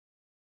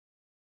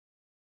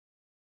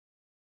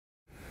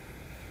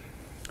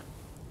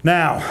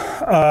Now,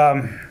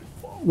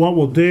 what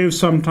we'll do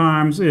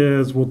sometimes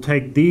is we'll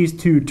take these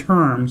two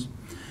terms,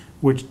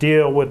 which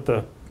deal with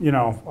the,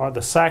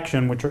 the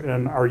section, which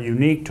are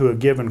unique to a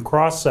given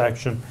cross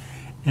section,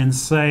 and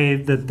say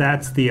that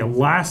that's the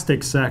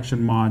elastic section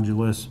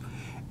modulus,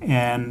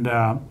 and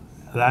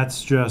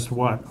that's just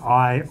what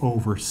I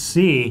over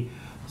C,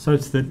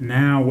 such that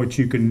now what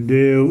you can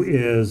do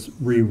is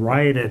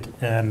rewrite it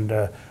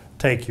and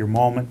take your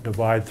moment,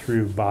 divide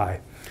through by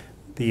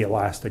the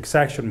elastic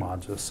section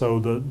modulus. So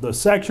the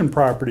section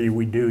property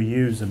we do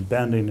use in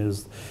bending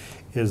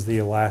is the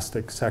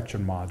elastic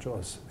section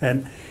modulus.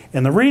 And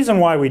the reason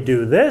why we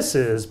do this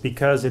is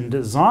because in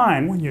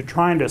design, when you're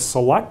trying to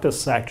select a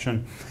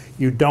section,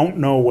 you don't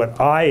know what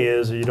I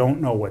is, or you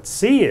don't know what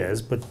C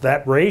is, but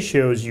that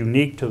ratio is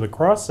unique to the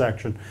cross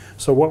section.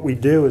 So what we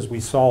do is we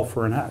solve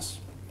for an S.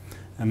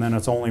 And then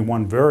it's only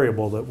one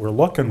variable that we're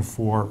looking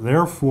for.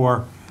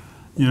 Therefore,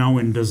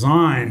 in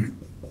design,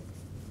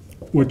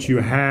 what you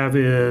have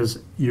is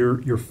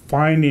you're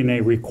finding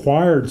a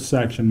required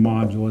section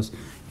modulus,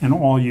 and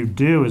all you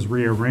do is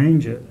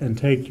rearrange it and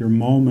take your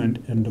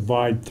moment and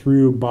divide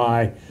through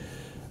by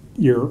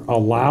your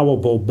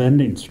allowable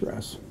bending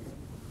stress.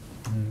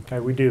 Okay,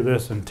 we do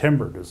this in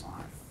timber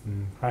design.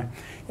 Okay,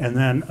 and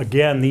then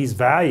again, these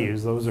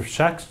values, those are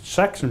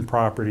section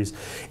properties,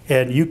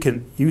 and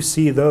you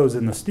see those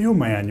in the steel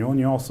manual, and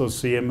you also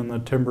see them in the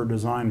timber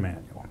design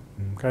manual.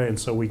 Okay, and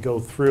so we go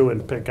through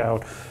and pick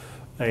out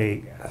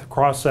a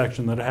cross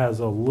section that has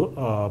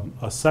a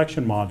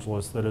section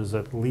modulus that is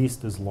at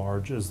least as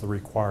large as the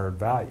required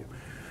value.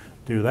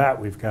 Do that,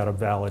 we've got a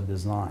valid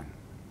design.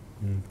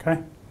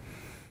 Okay.